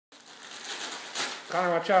Connor,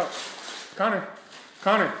 watch out. Connor,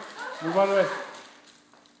 move out of the way.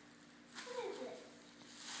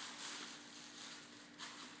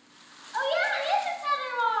 Oh yeah, it is a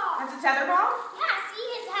tether ball. That's a tether ball? Yeah, see,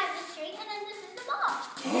 it has the string and then this is the ball.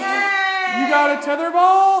 Yay! You got a tether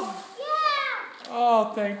ball? Yeah.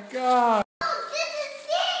 Oh, thank God. Oh, this is C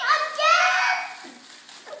again.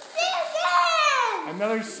 C again.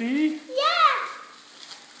 Another C? Yeah.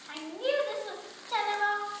 I knew this was tether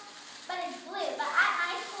ball, but it's blue. But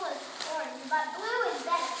my school is orange, but blue is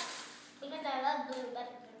better because I love blue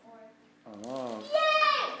better than orange. Oh.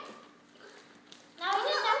 Yay! Now we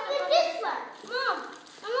just have to open this one. Mom,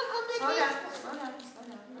 I'm gonna open Slow this. down.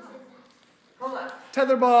 Hold on.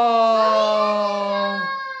 Tether ball.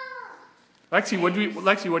 Lexi,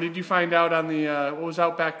 what did you find out on the what was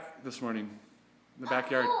out back this morning? In the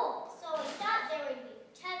backyard. Pole. So we thought there would be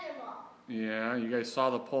tether ball. Yeah, you guys saw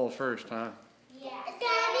the pole first, huh? Yeah.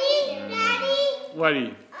 Daddy.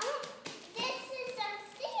 Whatty? This is a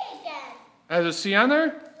C again. Has a C on there?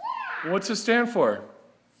 Yeah. What's it stand for?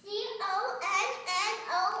 C-O-N-N-O-R.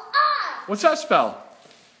 What's that spell?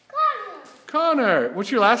 Connor. Connor.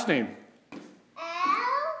 What's your last name?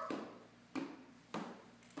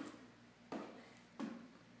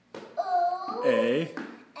 L-O. A.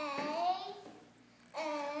 A-N-N-O-N.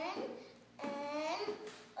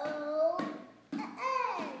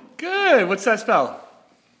 Good. What's that spell?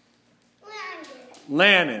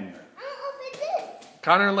 Lannon. I'm gonna open this.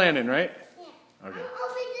 Connor Lannon, right? Yeah. Okay. I'm gonna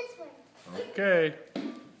open this one. Okay.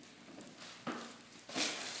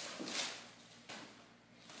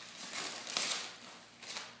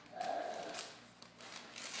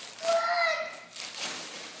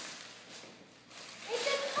 It's a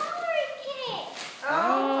coloring kit.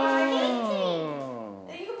 Oh.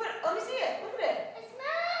 And you can put, let me see it. Look at it. It's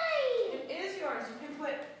mine. It is yours. You can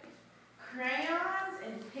put crayons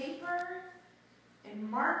and paper and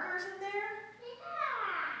markers in there.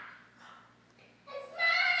 Yeah. It's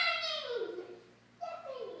mine.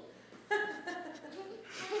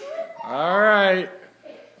 All right.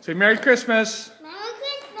 Say Merry Christmas. Merry Is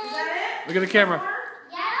Christmas. that it? Look at the camera. More?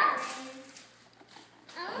 Yeah.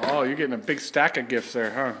 Oh, you're getting a big stack of gifts there,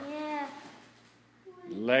 huh? Yeah.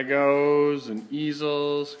 Legos and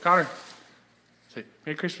easels. Connor, say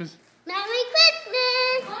Merry Christmas. Merry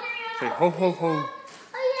Christmas. Say ho, ho, ho.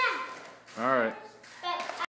 Oh yeah. All right.